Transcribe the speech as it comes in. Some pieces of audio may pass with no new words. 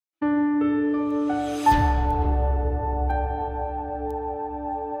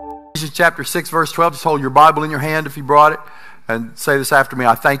Ephesians chapter 6, verse 12. Just hold your Bible in your hand if you brought it. And say this after me.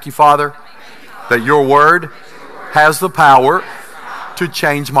 I thank you, Father, that your word has the power to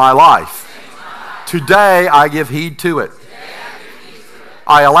change my life. Today I give heed to it.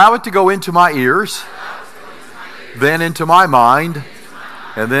 I allow it to go into my ears, then into my mind,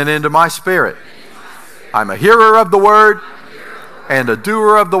 and then into my spirit. I'm a hearer of the word and a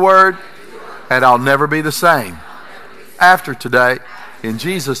doer of the word, and I'll never be the same after today. In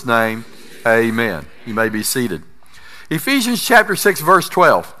Jesus' name, amen. You may be seated. Ephesians chapter 6, verse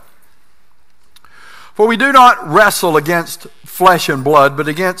 12. For we do not wrestle against flesh and blood, but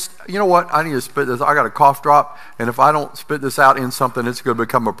against, you know what, I need to spit this. I got a cough drop, and if I don't spit this out in something, it's going to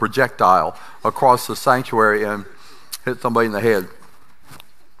become a projectile across the sanctuary and hit somebody in the head.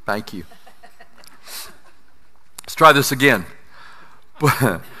 Thank you. Let's try this again.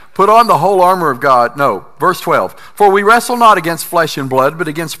 Put on the whole armor of God. No, verse 12. For we wrestle not against flesh and blood, but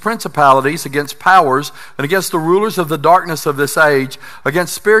against principalities, against powers, and against the rulers of the darkness of this age,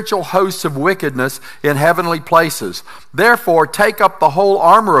 against spiritual hosts of wickedness in heavenly places. Therefore, take up the whole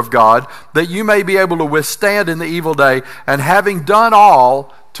armor of God, that you may be able to withstand in the evil day, and having done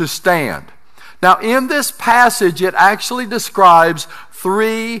all, to stand. Now, in this passage, it actually describes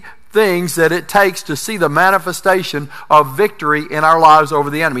three things that it takes to see the manifestation of victory in our lives over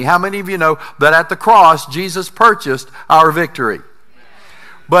the enemy. How many of you know that at the cross, Jesus purchased our victory?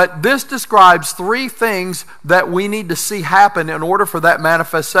 But this describes three things that we need to see happen in order for that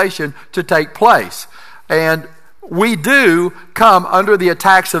manifestation to take place. And we do come under the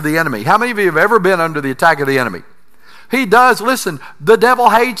attacks of the enemy. How many of you have ever been under the attack of the enemy? He does. Listen, the devil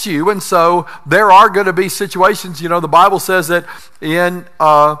hates you, and so there are going to be situations, you know, the Bible says that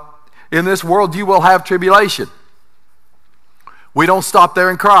in this world you will have tribulation. We don't stop there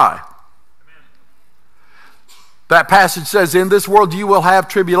and cry. That passage says, in this world you will have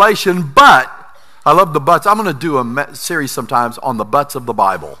tribulation, but, I love the buts. I'm going to do a series sometimes on the buts of the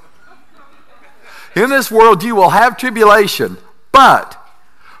Bible. In this world you will have tribulation, but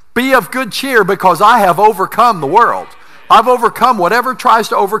be of good cheer, because I have overcome the world. I've overcome whatever tries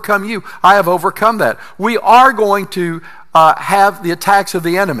to overcome you. I have overcome that. We are going to have the attacks of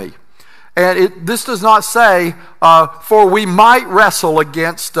the enemy. And this does not say, for we might wrestle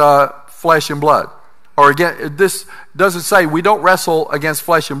against flesh and blood. Or again, this doesn't say we don't wrestle against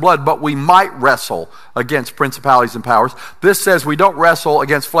flesh and blood, but we might wrestle against principalities and powers. This says we don't wrestle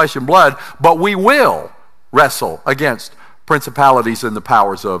against flesh and blood, but we will wrestle against principalities and the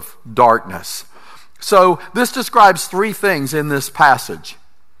powers of darkness. So this describes three things in this passage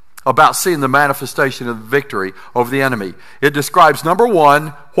about seeing the manifestation of victory over the enemy. It describes, number one,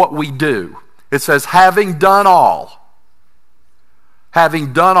 what we do. It says, having done all.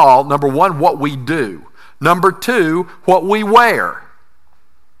 Having done all, number one, what we do. Number two, what we wear.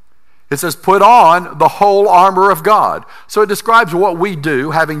 It says, put on the whole armor of God. So it describes what we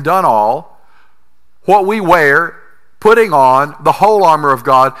do, having done all, what we wear, putting on the whole armor of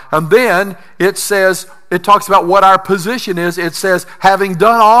God. And then it says, it talks about what our position is. It says, having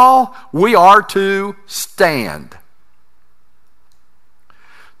done all, we are to stand.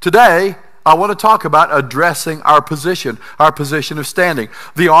 Today, I want to talk about addressing our position of standing.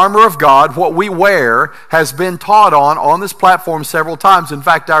 The armor of God, what we wear, has been taught on this platform several times. In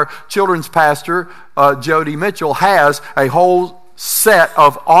fact, our children's pastor, Jody Mitchell, has a whole set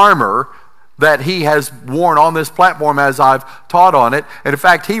of armor that he has worn on this platform as I've taught on it. And in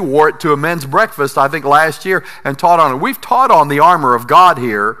fact, he wore it to a men's breakfast, I think, last year and taught on it. We've taught on the armor of God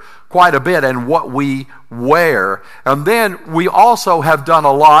here quite a bit and what we wear. And then we also have done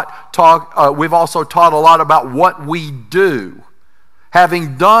a lot, we've also taught a lot about what we do.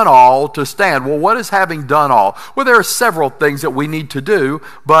 Having done all, to stand. Well, what is having done all? Well, there are several things that we need to do,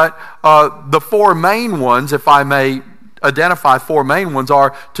 but the four main ones, if I may identify four main ones,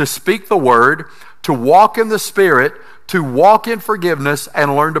 are to speak the word, to walk in the Spirit, to walk in forgiveness,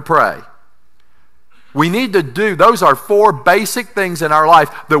 and learn to pray. We need to do, those are four basic things in our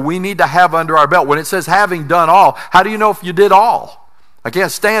life that we need to have under our belt. When it says having done all, how do you know if you did all? I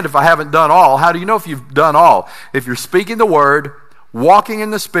can't stand if I haven't done all. How do you know if you've done all? If you're speaking the word, walking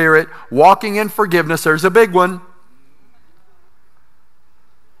in the Spirit, walking in forgiveness, there's a big one.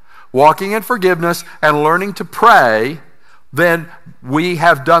 Walking in forgiveness and learning to pray, then we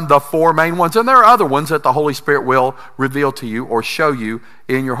have done the four main ones. And there are other ones that the Holy Spirit will reveal to you or show you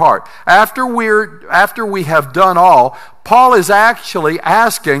in your heart. After we have done all, Paul is actually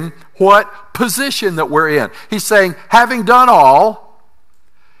asking what position that we're in. He's saying, having done all,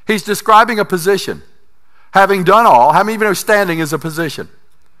 he's describing a position. Having done all, how many of you know standing is a position?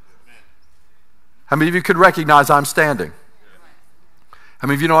 How many of you could recognize I'm standing? How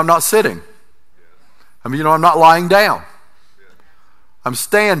many of you know I'm not sitting? How many of you know I'm not lying down? I'm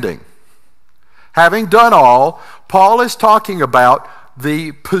standing. Having done all, Paul is talking about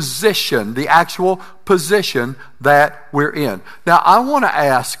the position, the actual position that we're in. Now, I want to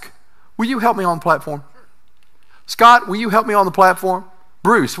ask, will you help me on the platform? Scott, will you help me on the platform?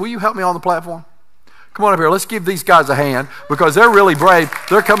 Bruce, will you help me on the platform? Come on up here. Let's give these guys a hand because they're really brave.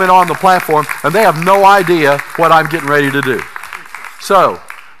 They're coming on the platform and they have no idea what I'm getting ready to do. So,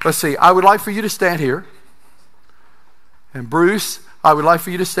 let's see. I would like for you to stand here. And Bruce, I would like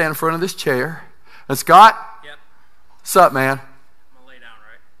for you to stand in front of this chair. And Scott? Yep. What's up, man? I'm going to lay down,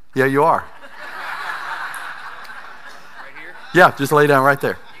 right? Yeah, you are. Right here? Yeah, just lay down right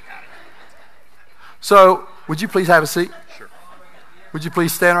there. So, would you please have a seat? Sure. Would you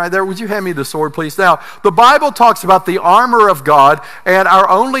please stand right there? Would you hand me the sword, please? Now, the Bible talks about the armor of God, and our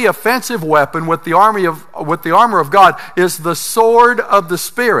only offensive weapon with the armor of God is the sword of the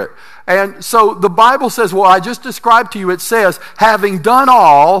Spirit. And so the Bible says, well, I just described to you, it says, having done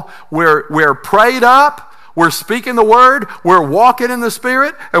all, we're prayed up, we're speaking the word, we're walking in the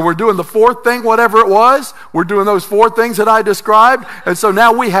Spirit, and we're doing the fourth thing, whatever it was. We're doing those four things that I described. And so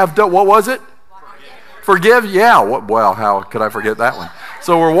now we have done, what was it? Forgive, yeah. Well, how could I forget that one?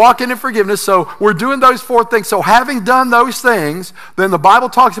 So we're walking in forgiveness. So we're doing those four things. So having done those things, then the Bible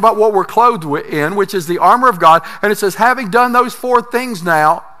talks about what we're clothed in, which is the armor of God. And it says, having done those four things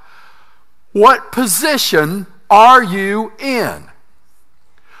now, what position are you in?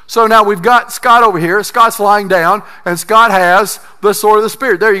 So now we've got Scott over here. Scott's lying down, and Scott has the sword of the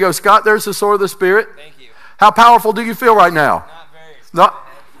Spirit. There you go, Scott. There's the sword of the Spirit. Thank you. How powerful do you feel right now? Not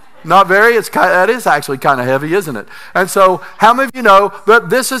very. That is actually kind of heavy, isn't it? And so, how many of you know that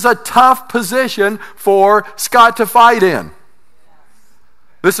this is a tough position for Scott to fight in?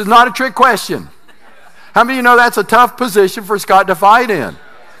 This is not a trick question. How many of you know that's a tough position for Scott to fight in?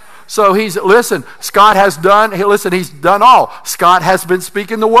 So he's done all. Scott has been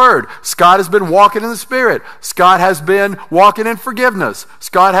speaking the word. Scott has been walking in the Spirit. Scott has been walking in forgiveness.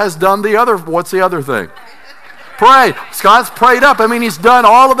 Scott has done what's the other thing? Pray. Scott's prayed up. I mean, he's done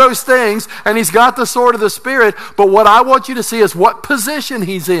all of those things, and he's got the sword of the Spirit. But what I want you to see is what position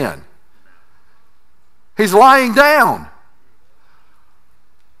he's in. He's lying down.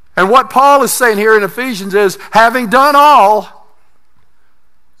 And what Paul is saying here in Ephesians is, having done all,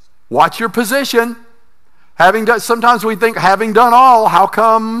 watch your position. Sometimes we think, having done all, how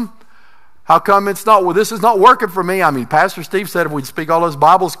come it's not, well, this is not working for me? I mean, Pastor Steve said if we'd speak all those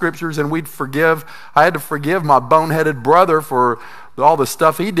Bible scriptures and I had to forgive my boneheaded brother for all the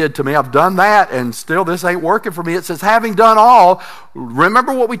stuff he did to me. I've done that, and still this ain't working for me. It says, having done all,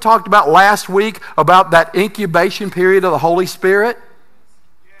 remember what we talked about last week about that incubation period of the Holy Spirit?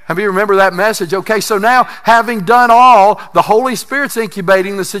 How many remember that message? Okay, so now, having done all, the Holy Spirit's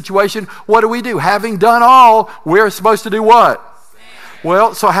incubating the situation. What do? Having done all, we're supposed to do what?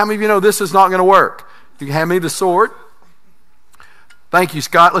 Well, so how many of you know this is not going to work? You can hand me the sword. Thank you,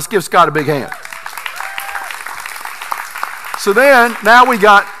 Scott. Let's give Scott a big hand. So then, now we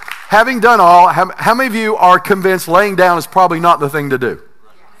got, having done all, how many of you are convinced laying down is probably not the thing to do?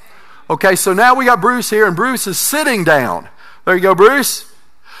 Okay, so now we got Bruce here, and Bruce is sitting down. There you go, Bruce.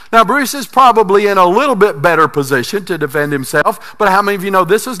 Now, Bruce is probably in a little bit better position to defend himself, but how many of you know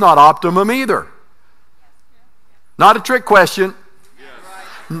this is not optimum either? Not a trick question.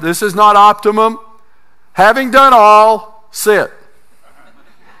 This is not optimum. Having done all, sit.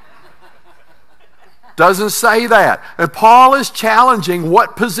 Doesn't say that. And Paul is challenging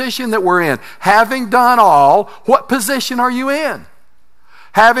what position that we're in. Having done all, what position are you in?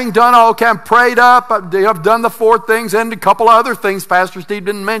 Having done all, okay, I'm prayed up, I've done the four things and a couple of other things Pastor Steve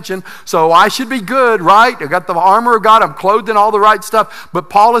didn't mention, so I should be good, right? I got the armor of God, I'm clothed in all the right stuff. But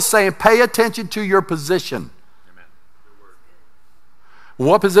Paul is saying, pay attention to your position.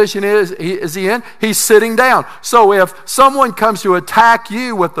 What position is he in? He's sitting down. So if someone comes to attack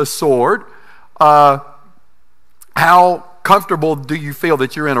you with a sword, how comfortable do you feel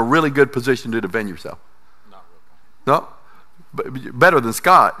that you're in a really good position to defend yourself? Not real comfortable. No? Better than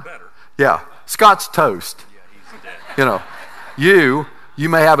Scott. Better. Yeah. Scott's toast. Yeah, he's dead. You know, you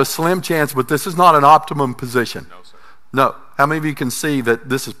may have a slim chance, but this is not an optimum position. No, sir. No. How many of you can see that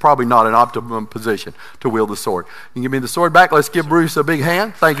this is probably not an optimum position to wield the sword? You can give me the sword back. Let's give Bruce a big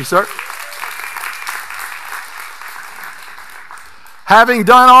hand. Thank you, sir. Having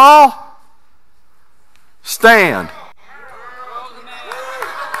done all, stand.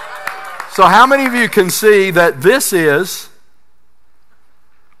 So how many of you can see that this is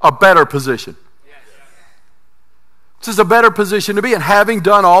a better position? This is a better position to be in, having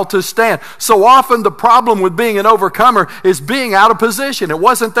done all to stand. So often the problem with being an overcomer is being out of position. It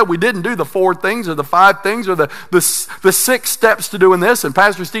wasn't that we didn't do the 4 things or the 5 things or the 6 steps to doing this. And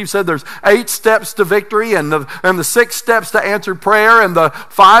Pastor Steve said there's 8 steps to victory and the 6 steps to answered prayer and the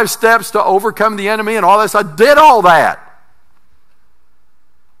 5 steps to overcome the enemy and all this. I did all that.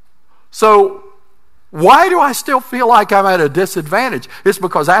 So why do I still feel like I'm at a disadvantage? It's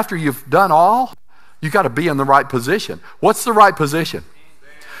because after you've done all, you got to be in the right position. What's the right position?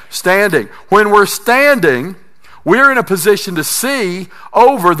 Standing. When we're standing, we're in a position to see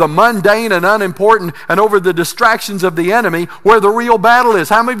over the mundane and unimportant and over the distractions of the enemy where the real battle is.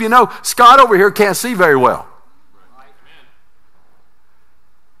 How many of you know Scott over here can't see very well?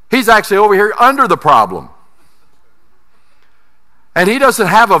 He's actually over here under the problem. And he doesn't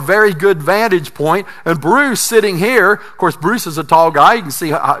have a very good vantage point. And Bruce sitting here, of course, Bruce is a tall guy. He can see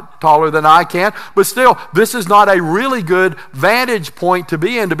taller than I can. But still, this is not a really good vantage point to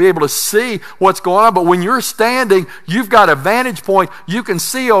be in, to be able to see what's going on. But when you're standing, you've got a vantage point. You can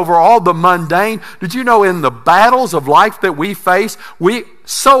see over all the mundane. Did you know in the battles of life that we face, we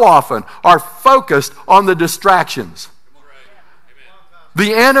so often are focused on the distractions.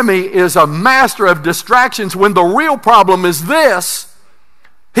 The enemy is a master of distractions when the real problem is this.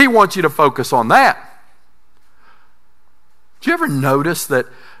 He wants you to focus on that. Do you ever notice that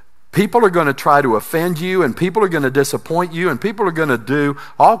people are going to try to offend you and people are going to disappoint you and people are going to do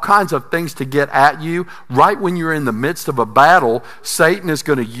all kinds of things to get at you? Right when you're in the midst of a battle, Satan is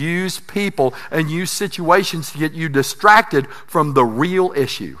going to use people and use situations to get you distracted from the real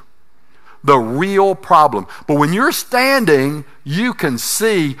issue. The real problem. But when you're standing, you can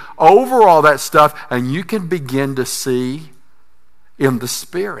see over all that stuff and you can begin to see in the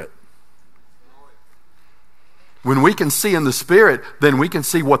Spirit. When we can see in the Spirit, then we can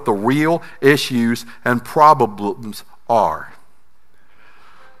see what the real issues and problems are.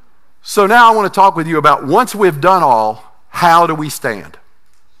 So now I want to talk with you about, once we've done all, how do we stand?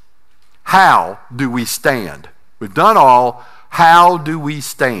 How do we stand? We've done all, how do we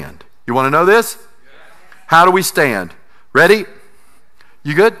stand? You want to know this? Yes. How do we stand? Ready?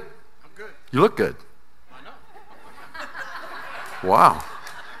 You good? I'm good. You look good. I know. Wow.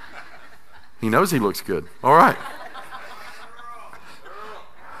 He knows he looks good. All right.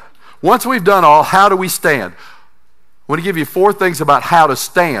 Once we've done all, how do we stand? I want to give you 4 things about how to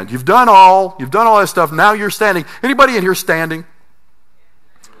stand. You've done all that stuff. Now you're standing. Anybody in here standing?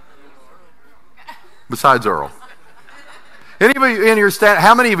 Besides Earl. Anybody in here stand?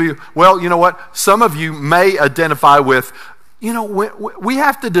 How many of you? Well, you know what? Some of you may identify with, we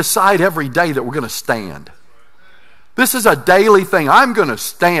have to decide every day that we're going to stand. This is a daily thing. I'm going to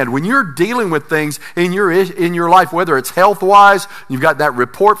stand. When you're dealing with things in your life, whether it's health-wise, you've got that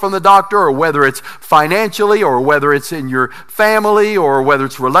report from the doctor, or whether it's financially, or whether it's in your family, or whether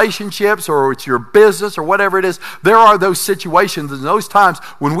it's relationships, or it's your business, or whatever it is, there are those situations and those times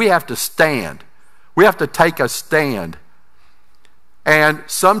when we have to stand. We have to take a stand. And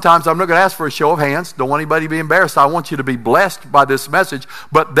sometimes, I'm not going to ask for a show of hands. Don't want anybody to be embarrassed. I want you to be blessed by this message.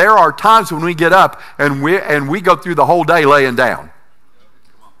 But there are times when we get up and we go through the whole day laying down.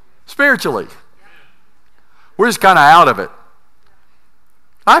 Spiritually. We're just kind of out of it.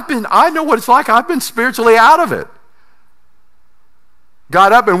 I know what it's like. I've been spiritually out of it.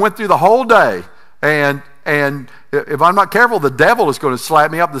 Got up and went through the whole day. And if I'm not careful, the devil is going to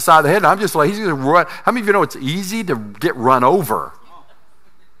slap me up the side of the head. And I'm just like, he's going to run. How many of you know it's easy to get run over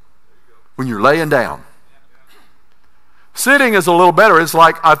when you're laying down? Sitting is a little better. It's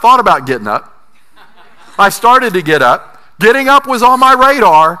like, I thought about getting up. I started to get up. Getting up was on my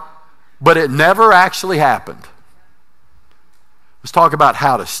radar, but it never actually happened. Let's talk about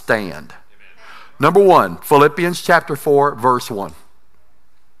how to stand. Number 1, Philippians chapter 4, verse 1.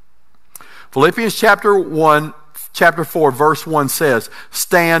 Philippians chapter 4, verse 1 says,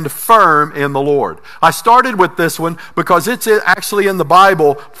 stand firm in the Lord. I started with this one because it's actually in the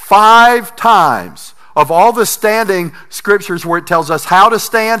Bible 5 times. Of all the standing scriptures where it tells us how to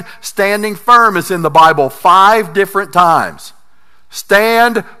stand, standing firm is in the Bible 5 different times.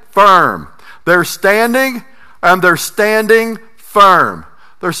 Stand firm. They're standing and they're standing firm.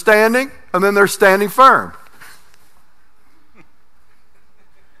 They're standing and then they're standing firm.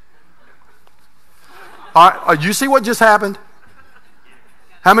 You see what just happened?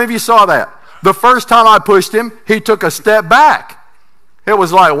 How many of you saw that? The first time I pushed him, he took a step back. It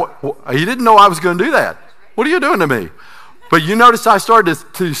was like, he didn't know I was going to do that. What are you doing to me? But you notice I started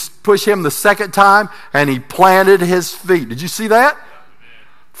to push him the second time, and he planted his feet. Did you see that?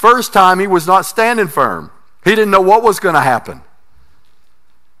 First time, he was not standing firm. He didn't know what was going to happen.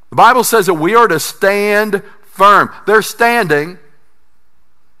 The Bible says that we are to stand firm. They're standing,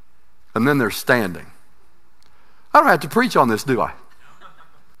 and then they're standing. I don't have to preach on this, do I?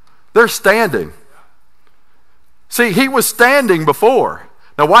 They're standing. See, he was standing before.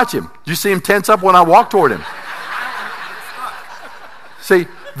 Now watch him. Did you see him tense up when I walked toward him? See,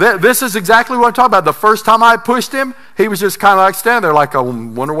 this is exactly what I'm talking about. The first time I pushed him, he was just kind of like standing there like, I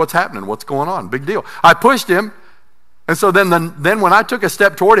wonder what's happening. What's going on? Big deal. I pushed him, and so then when I took a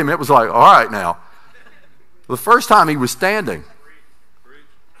step toward him, it was like, all right now. The first time he was standing.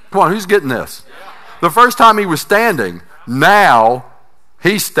 Come on, who's getting this? The first time he was standing, now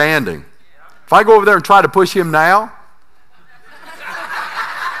he's standing. If I go over there and try to push him now,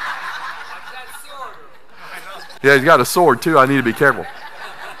 yeah, he's got a sword too. I need to be careful.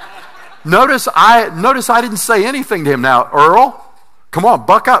 Notice I didn't say anything to him now. Earl, come on,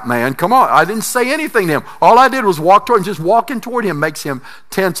 buck up, man. Come on. I didn't say anything to him. All I did was walk toward him. Just walking toward him makes him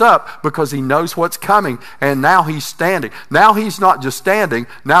tense up because he knows what's coming. And now he's standing. Now he's not just standing.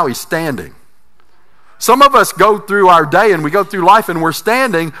 Now he's standing. Some of us go through our day and we go through life and we're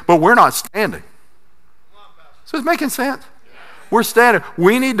standing, but we're not standing. So it's making sense? We're standing.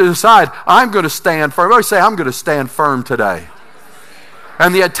 We need to decide, I'm going to stand firm. Everybody say, I'm going to stand firm today.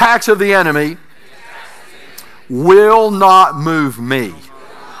 And the attacks of the enemy will not move me.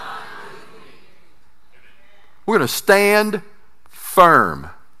 We're going to stand firm.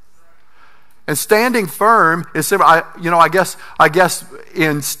 And standing firm is simple. I guess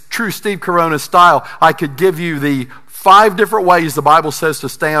in true Steve Caronna style, I could give you the 5 different ways the Bible says to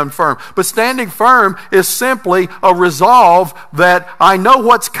stand firm. But standing firm is simply a resolve that I know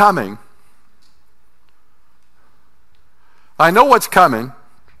what's coming. I know what's coming,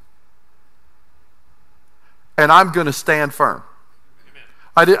 and I'm going to stand firm.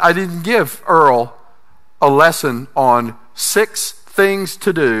 I didn't give Earl a lesson on 6 things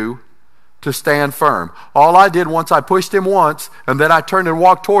to do to stand firm. All I did once I pushed him once, and then I turned and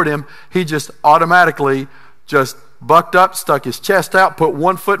walked toward him, he just automatically just bucked up, stuck his chest out, put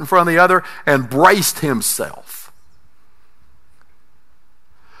one foot in front of the other, and braced himself.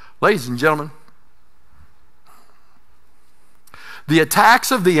 Ladies and gentlemen, the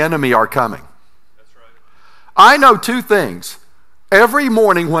attacks of the enemy are coming. That's right. I know 2 things. Every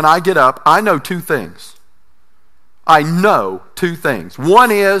morning when I get up, I know 2 things. I know 2 things. One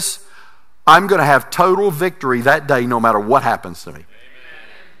is, I'm going to have total victory that day no matter what happens to me. Amen.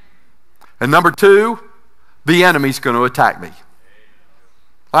 And number 2, the enemy's going to attack me.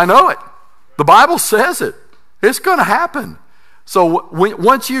 I know it. The Bible says it. It's going to happen. So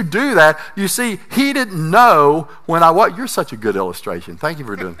once you do that, you see, he didn't know when I walked. You're such a good illustration. Thank you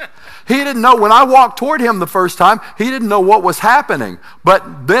for doing that. He didn't know when I walked toward him the first time, he didn't know what was happening.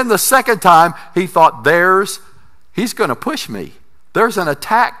 But then the second time, he thought, he's going to push me. There's an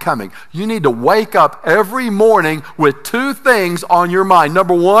attack coming. You need to wake up every morning with 2 things on your mind.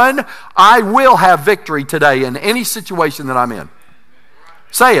 Number 1, I will have victory today in any situation that I'm in.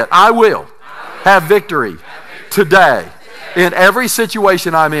 Say it. I will have victory today in every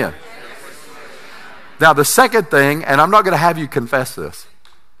situation I'm in. Now the second thing, and I'm not going to have you confess this.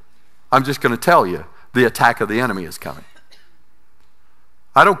 I'm just going to tell you, the attack of the enemy is coming.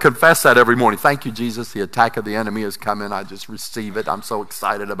 I don't confess that every morning. Thank you, Jesus. The attack of the enemy is coming. I just receive it. I'm so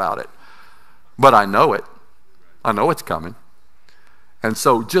excited about it. But I know it. I know it's coming. And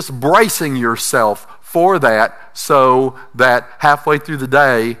so just bracing yourself for that so that halfway through the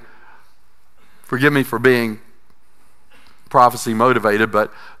day, forgive me for being prophecy motivated,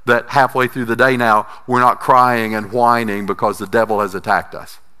 but that halfway through the day now, we're not crying and whining because the devil has attacked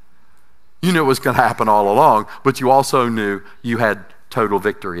us. You knew it was going to happen all along, but you also knew you had total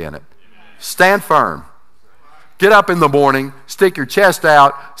victory in it. Stand firm. Get up in the morning, stick your chest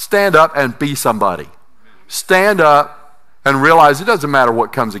out, stand up and be somebody. Stand up and realize it doesn't matter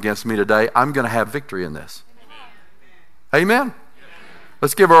what comes against me today, I'm going to have victory in this. Amen?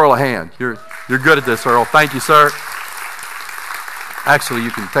 Let's give Earl a hand. You're good at this, Earl. Thank you, sir. Actually, you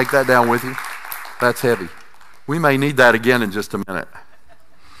can take that down with you. That's heavy. We may need that again in just a minute.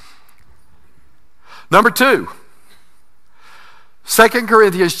 Number 2. 2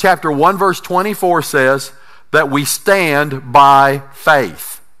 Corinthians chapter 1 verse 24 says that we stand by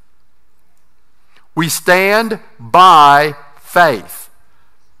faith. We stand by faith.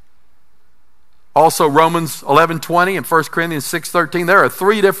 Also Romans 11:20 and 1 Corinthians 6:13. There are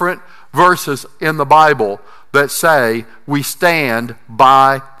 3 different verses in the Bible that say we stand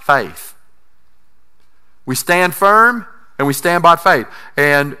by faith. We stand firm and we stand by faith.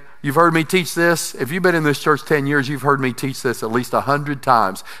 And you've heard me teach this. If you've been in this church 10 years, you've heard me teach this at least 100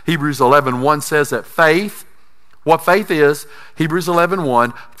 times. Hebrews 11:1 says that faith What faith is, Hebrews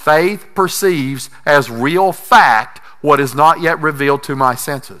 11:1, faith perceives as real fact what is not yet revealed to my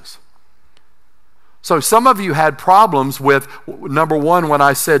senses. So some of you had problems with, number one, when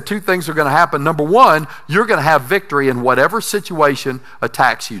I said two things are going to happen. Number one, you're going to have victory in whatever situation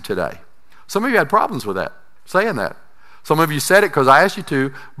attacks you today. Some of you had problems with that, saying that. Some of you said it because I asked you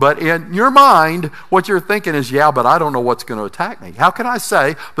to, but in your mind, what you're thinking is, yeah, but I don't know what's going to attack me. How can I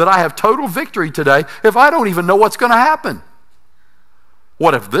say that I have total victory today if I don't even know what's going to happen?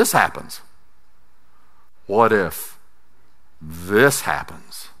 What if this happens? What if this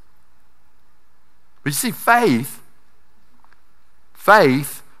happens? But you see, faith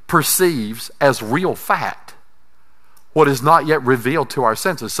perceives as real fact what is not yet revealed to our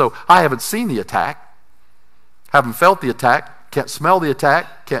senses. So I haven't seen the attack. Haven't felt the attack, can't smell the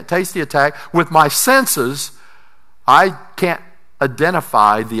attack, can't taste the attack. With my senses, I can't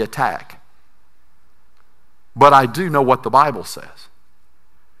identify the attack. But I do know what the Bible says.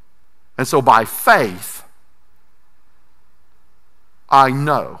 And so by faith, I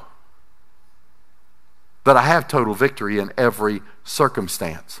know that I have total victory in every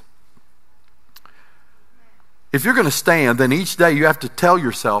circumstance. If you're going to stand, then each day you have to tell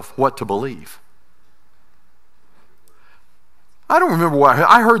yourself what to believe. I don't remember why.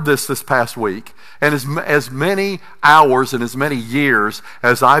 I heard this past week, and as many hours and as many years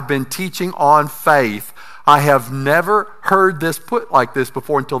as I've been teaching on faith, I have never heard this put like this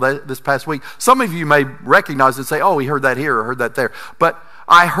before until this past week. Some of you may recognize it and say, oh, we heard that here or heard that there. But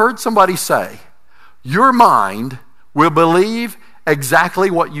I heard somebody say, your mind will believe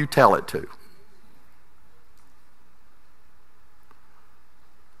exactly what you tell it to.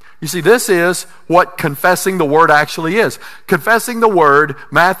 You see, this is what confessing the Word actually is. Confessing the Word,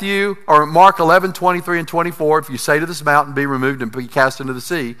 Mark 11:23 and 24, if you say to this mountain, be removed and be cast into the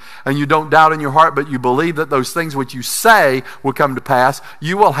sea, and you don't doubt in your heart, but you believe that those things which you say will come to pass,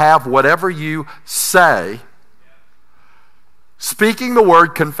 you will have whatever you say. Speaking the Word,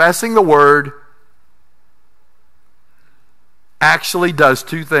 confessing the Word, actually does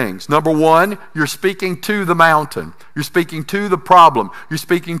two things. Number one, you're speaking to the mountain. You're speaking to the problem. You're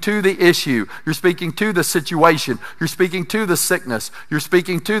speaking to the issue. You're speaking to the situation. You're speaking to the sickness. You're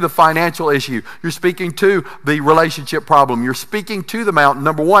speaking to the financial issue. You're speaking to the relationship problem. You're speaking to the mountain,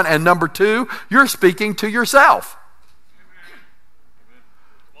 number one. And number two, you're speaking to yourself.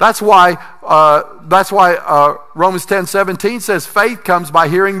 That's why Romans 10:17 says faith comes by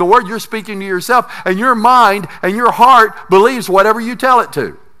hearing the word. You're speaking to yourself, and your mind and your heart believes whatever you tell it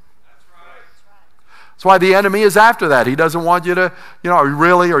to. That's why the enemy is after that. He doesn't want you to,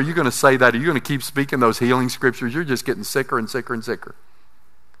 really, are you going to say that? Are you going to keep speaking those healing scriptures? You're just getting sicker and sicker and sicker.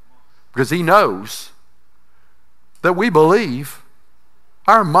 Because he knows that we believe,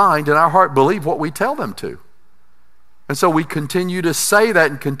 our mind and our heart believe what we tell them to. And so we continue to say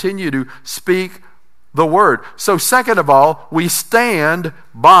that and continue to speak the word. So second of all, we stand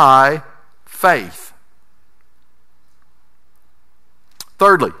by faith.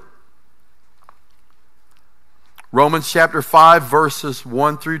 Thirdly, Romans chapter 5 verses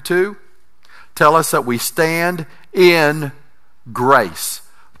 1 through 2 tell us that we stand in grace.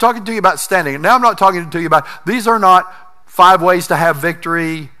 I'm talking to you about standing. Now I'm not talking to you about, these are not 5 ways to have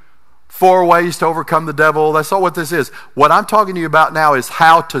victory, 4 ways to overcome the devil. That's not what this is. What I'm talking to you about now is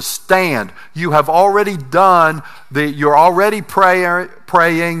how to stand. You have already done you're already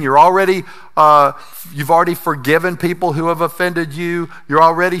praying. You're already, you've already forgiven people who have offended you. You're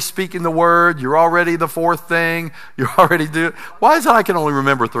already speaking the word. You're already the 4th thing. You're already doing. Why is it I can only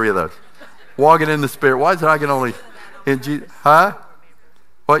remember 3 of those? Walking in the Spirit. Why is it I can only, huh?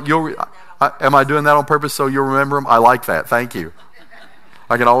 What, am I doing that on purpose so you'll remember them? I like that. Thank you.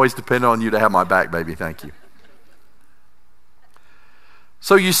 I can always depend on you to have my back, baby. Thank you.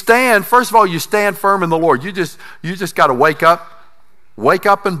 So you stand, first of all, you stand firm in the Lord. You just got to wake up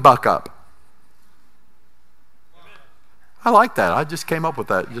and buck up. I like that. I just came up with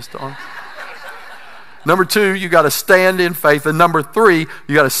that. Number 2, you got to stand in faith. And number 3,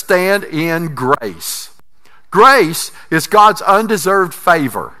 you got to stand in grace. Grace is God's undeserved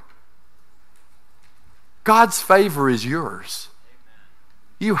favor. God's favor is yours.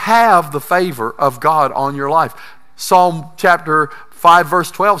 You have the favor of God on your life. Psalm chapter 5 verse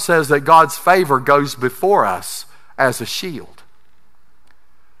 12 says that God's favor goes before us as a shield.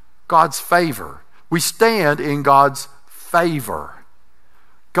 God's favor. We stand in God's favor.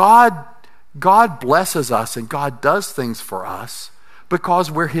 God blesses us and God does things for us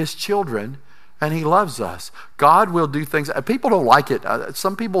because we're His children and He loves us. God will do things. People don't like it.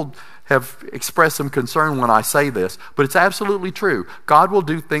 Some people have expressed some concern when I say this, but it's absolutely true. God will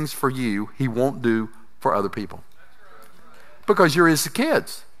do things for you He won't do for other people. Because you're his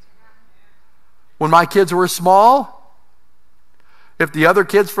kids. When my kids were small, if the other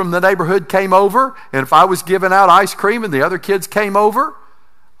kids from the neighborhood came over, and if I was giving out ice cream and the other kids came over,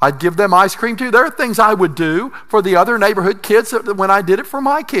 I'd give them ice cream too. There are things I would do for the other neighborhood kids when I did it for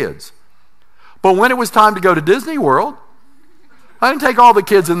my kids. But when it was time to go to Disney World, I didn't take all the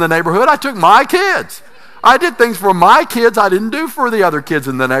kids in the neighborhood. I took my kids. I did things for my kids I didn't do for the other kids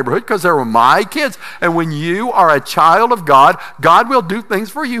in the neighborhood because they were my kids. And when you are a child of God, God will do things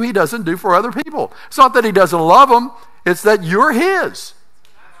for you he doesn't do for other people. It's not that he doesn't love them. It's that you're his.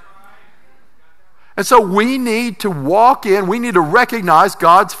 And so we need to walk in, we need to recognize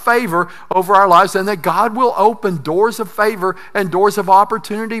God's favor over our lives and that God will open doors of favor and doors of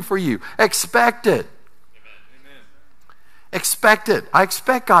opportunity for you. Expect it. Expect it. I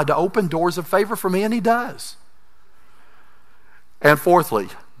expect God to open doors of favor for me, and he does. And fourthly,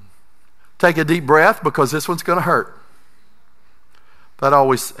 take a deep breath because this one's going to hurt. That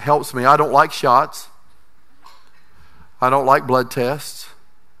always helps me. I don't like shots. I don't like blood tests.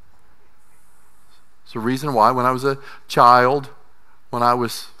 It's the reason why when I was a child, when I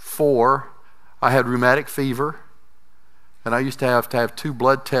was 4, I had rheumatic fever, and I used to have 2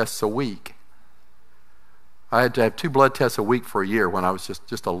 blood tests a week. I had to have 2 blood tests a week for a year when I was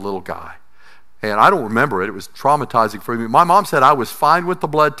just a little guy. And I don't remember it. It was traumatizing for me. My mom said I was fine with the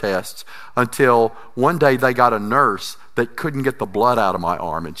blood tests until one day they got a nurse that couldn't get the blood out of my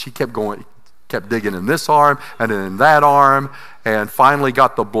arm. And she kept digging in this arm and then in that arm, and finally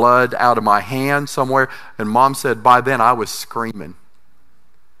got the blood out of my hand somewhere. And Mom said by then I was screaming.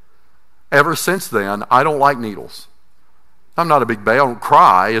 Ever since then, I don't like needles. I'm not a big baby. I don't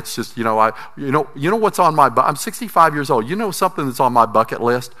cry. It's just, you know what's on my I'm 65 years old. You know something that's on my bucket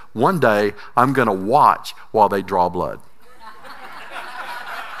list? One day I'm going to watch while they draw blood.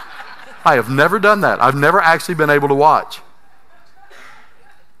 I have never done that. I've never actually been able to watch.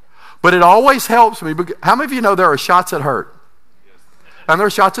 But it always helps me. How many of you know there are shots that hurt? And there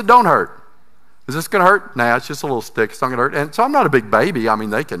are shots that don't hurt? Is this going to hurt? Nah, it's just a little stick. It's not going to hurt. And so I'm not a big baby. I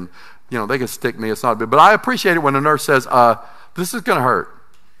mean, they can stick me. It's not big. But I appreciate it when a nurse says, this is going to hurt.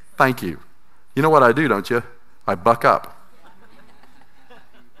 Thank you. You know what I do, don't you? I buck up.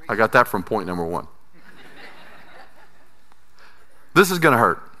 I got that from point number 1. This is going to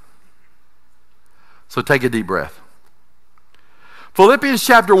hurt. So take a deep breath. Philippians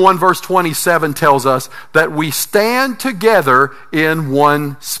chapter 1 verse 27 tells us that we stand together in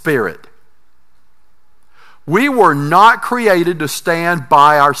one spirit. We were not created to stand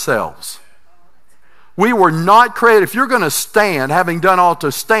by ourselves. We were not created. If you're going to stand, having done all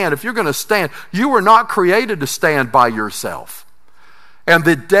to stand, if you're going to stand, you were not created to stand by yourself. And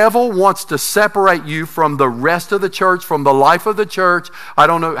the devil wants to separate you from the rest of the church, from the life of the church. I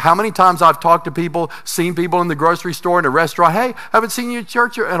don't know how many times I've talked to people, seen people in the grocery store, in a restaurant. Hey, haven't seen you at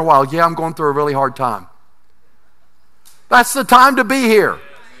church in a while. Yeah, I'm going through a really hard time. That's the time to be here.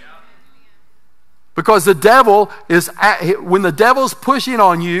 Because the devil when the devil's pushing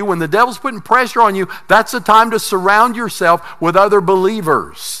on you, when the devil's putting pressure on you, that's the time to surround yourself with other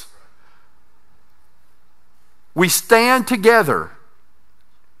believers. We stand together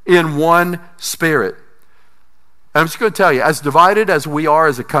in one spirit. And I'm just going to tell you, as divided as we are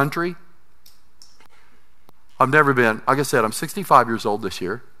as a country, I've never been, like I said, I'm 65 years old this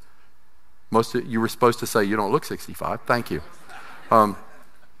year. Most of you were supposed to say you don't look 65. Thank you. And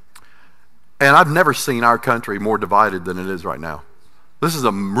I've never seen our country more divided than it is right now. This is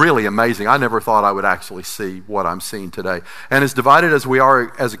really amazing. I never thought I would actually see what I'm seeing today. And as divided as we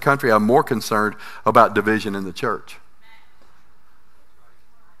are as a country, I'm more concerned about division in the church.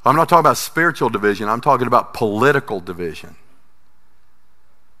 I'm not talking about spiritual division. I'm talking about political division.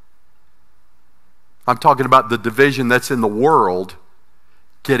 I'm talking about the division that's in the world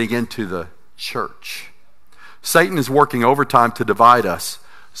getting into the church. Satan is working overtime to divide us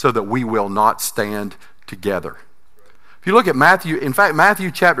so that we will not stand together. If you look at Matthew, in fact,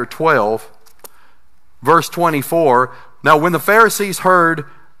 Matthew chapter 12, verse 24, now when the Pharisees heard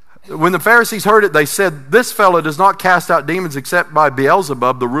it, they said, "This fellow does not cast out demons except by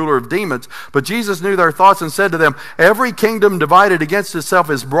Beelzebub, the ruler of demons." But Jesus knew their thoughts and said to them, "Every kingdom divided against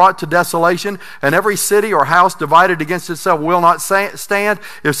itself is brought to desolation, and every city or house divided against itself will not stand.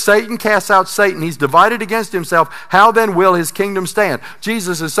 If Satan casts out Satan, he's divided against himself. How then will his kingdom stand?"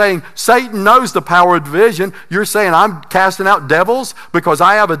 Jesus is saying, Satan knows the power of division. You're saying, I'm casting out devils because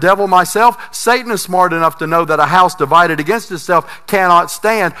I have a devil myself. Satan is smart enough to know that a house divided against itself cannot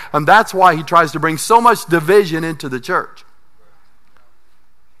stand. And that's why he tries to bring so much division into the church.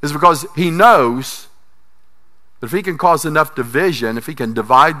 Is because he knows that if he can cause enough division, if he can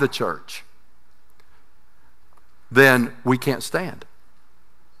divide the church, then we can't stand.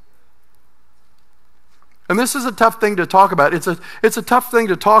 And this is a tough thing to talk about. It's a tough thing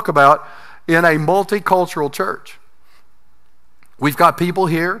to talk about in a multicultural church. We've got people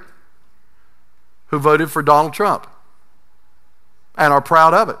here who voted for Donald Trump and are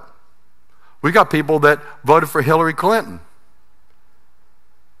proud of it. We've got people that voted for Hillary Clinton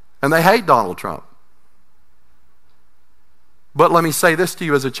and they hate Donald Trump. But let me say this to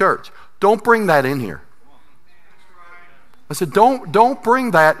you as a church. Don't bring that in here. I said, don't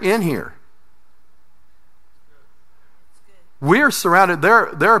bring that in here. We're surrounded.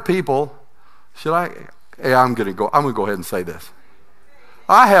 There are people. I'm going to go ahead and say this.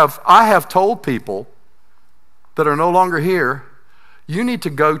 I have told people that are no longer here, you need to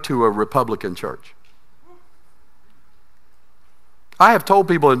go to a Republican church. I have told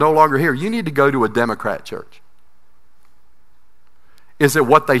people that are no longer here, you need to go to a Democrat church. Is it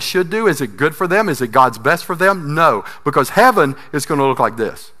what they should do? Is it good for them? Is it God's best for them? No, because heaven is going to look like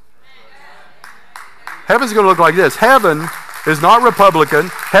this. Heaven's going to look like this. Heaven is not Republican.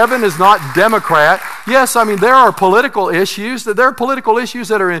 Heaven is not Democrat. Yes, I mean, there are political issues. There are political issues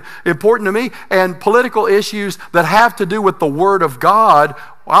that are important to me and political issues that have to do with the Word of God.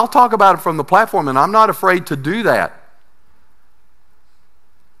 I'll talk about it from the platform, and I'm not afraid to do that.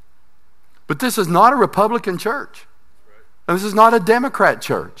 But this is not a Republican church. And this is not a Democrat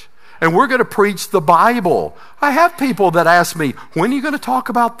church. And we're going to preach the Bible. I have people that ask me, when are you going to talk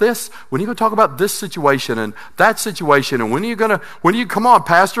about this? When are you going to talk about this situation and that situation? And come on,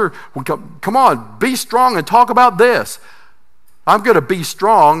 Pastor, come on, be strong and talk about this. I'm going to be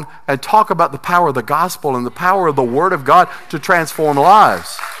strong and talk about the power of the gospel and the power of the Word of God to transform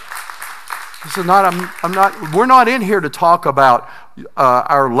lives. This is not, we're not in here to talk about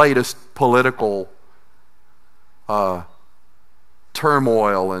our latest political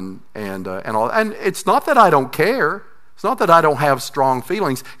turmoil and all. And it's not that I don't care. It's not that I don't have strong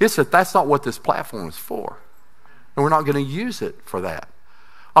feelings. It's that that's not what this platform is for. And we're not going to use it for that.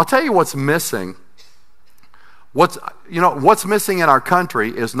 I'll tell you what's missing. What's missing in our country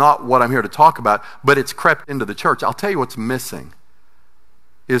is not what I'm here to talk about, but it's crept into the church. I'll tell you what's missing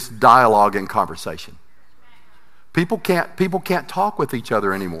is dialogue and conversation. People can't talk with each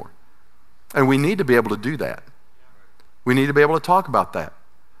other anymore. And we need to be able to do that. We need to be able to talk about that.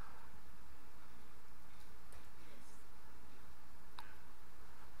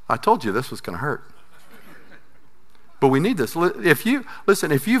 I told you this was going to hurt. But we need this. If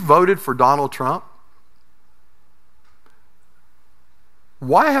you voted for Donald Trump,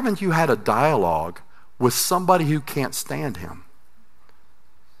 why haven't you had a dialogue with somebody who can't stand him?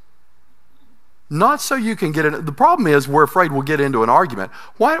 Not so you can get in. The problem is we're afraid we'll get into an argument.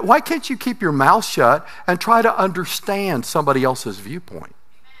 Why can't you keep your mouth shut and try to understand somebody else's viewpoint?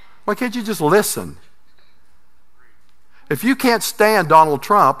 Why can't you just listen? If you can't stand Donald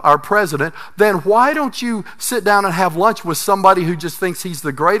Trump, our president, then why don't you sit down and have lunch with somebody who just thinks he's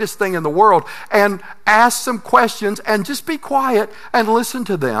the greatest thing in the world and ask some questions and just be quiet and listen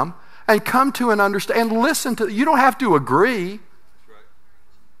to them and come to an understanding and listen to. You don't have to agree.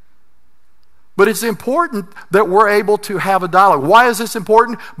 But it's important that we're able to have a dialogue. Why is this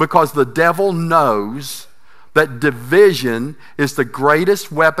important? Because the devil knows that division is the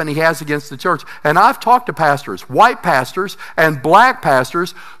greatest weapon he has against the church. And I've talked to pastors, white pastors and black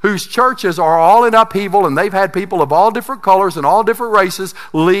pastors, whose churches are all in upheaval, and they've had people of all different colors and all different races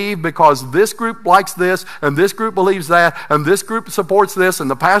leave because this group likes this, and this group believes that, and this group supports this,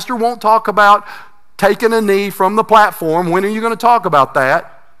 and the pastor won't talk about taking a knee from the platform. When are you going to talk about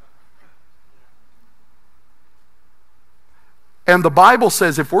that? And the Bible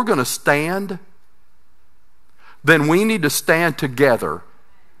says if we're going to stand, then we need to stand together.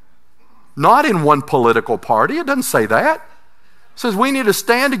 Not in one political party. It doesn't say that. It says we need to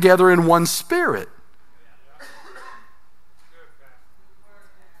stand together in one spirit.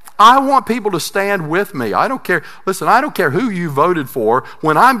 I want people to stand with me. I don't care. Listen, I don't care who you voted for.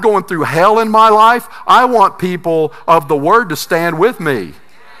 When I'm going through hell in my life, I want people of the Word to stand with me.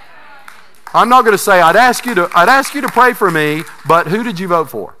 I'm not going to say, I'd ask you to pray for me, but who did you vote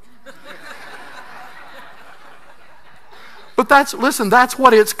for? But that's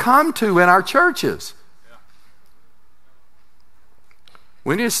what it's come to in our churches.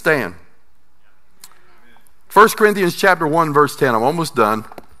 We need to stand. 1 Corinthians chapter 1, verse 10. I'm almost done.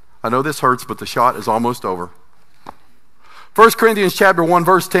 I know this hurts, but the shot is almost over. 1 Corinthians chapter 1,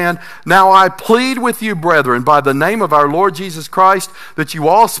 verse 10, now I plead with you, brethren, by the name of our Lord Jesus Christ, that you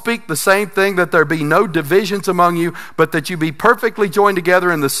all speak the same thing, that there be no divisions among you, but that you be perfectly joined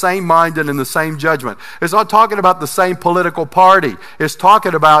together in the same mind and in the same judgment. It's not talking about the same political party. It's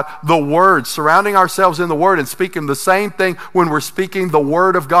talking about the Word, surrounding ourselves in the Word and speaking the same thing when we're speaking the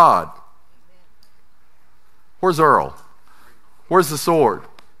Word of God. Where's Earl? Where's the sword?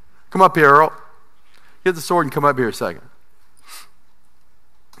 Come up here, Earl. Get the sword and come up here a second.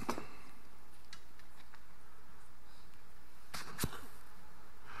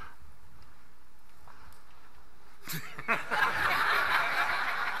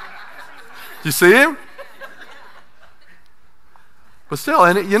 You see him? But still,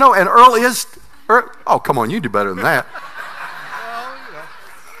 and you know, and Earl is, oh, come on, you do better than that.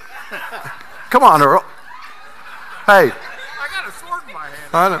 Come on, Earl. Hey. I got a sword in my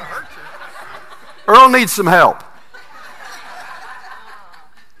hand. I know. Earl needs some help.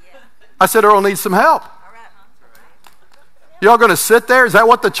 I said Earl needs some help. Y'all going to sit there? Is that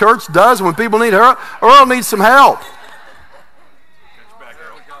what the church does when people need help? Earl needs some help.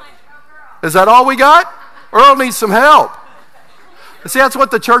 Is that all we got? Earl needs some help. See, that's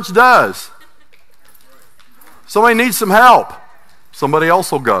what the church does. Somebody needs some help. Somebody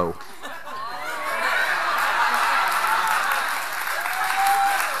else will go.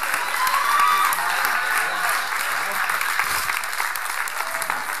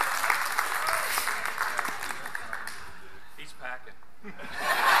 He's packing.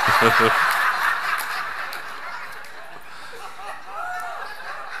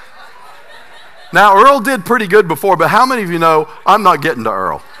 Now, Earl did pretty good before, but how many of you know I'm not getting to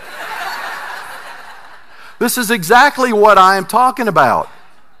Earl? This is exactly what I am talking about.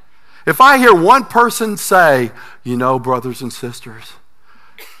 If I hear one person say, you know, brothers and sisters,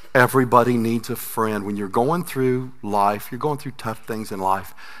 everybody needs a friend. When you're going through life, you're going through tough things in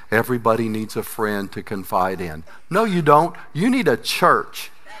life, everybody needs a friend to confide in. No, you don't. You need a church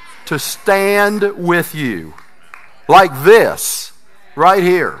to stand with you like this, right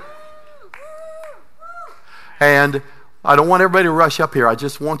here. And I don't want everybody to rush up here. I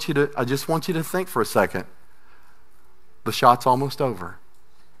just want you to think for a second. The shot's almost over.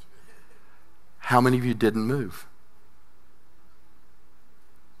 How many of you didn't move?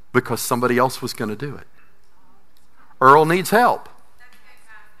 Because somebody else was going to do it. Earl needs help.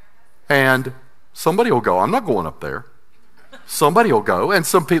 And somebody will go. I'm not going up there. Somebody will go. And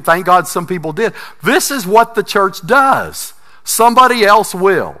some people, thank God some people did. This is what the church does. Somebody else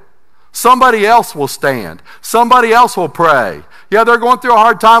will. Somebody else will stand. Somebody else will pray. Yeah, they're going through a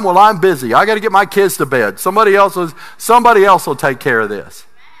hard time. Well, I'm busy. I got to get my kids to bed. Somebody else will take care of this.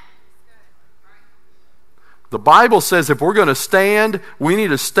 The Bible says if we're going to stand, we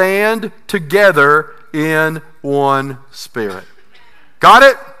need to stand together in one spirit. Got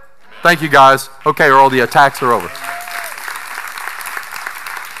it? Thank you, guys. Okay, Earl, the attacks are over.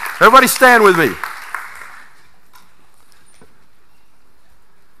 Everybody stand with me.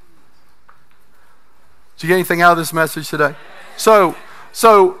 Did you get anything out of this message today? So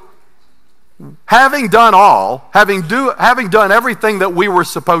having done everything that we were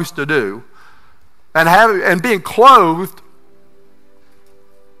supposed to do, and being clothed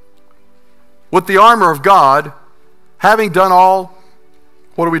with the armor of God, having done all,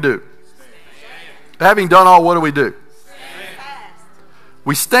 what do we do? Having done all, what do we do?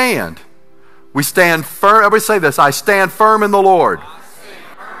 We stand. We stand firm. Everybody say this. I stand firm in the Lord.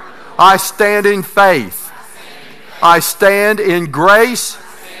 I stand in faith. I stand in grace,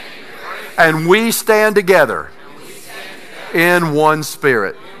 and we stand together in one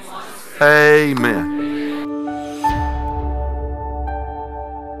spirit. Amen.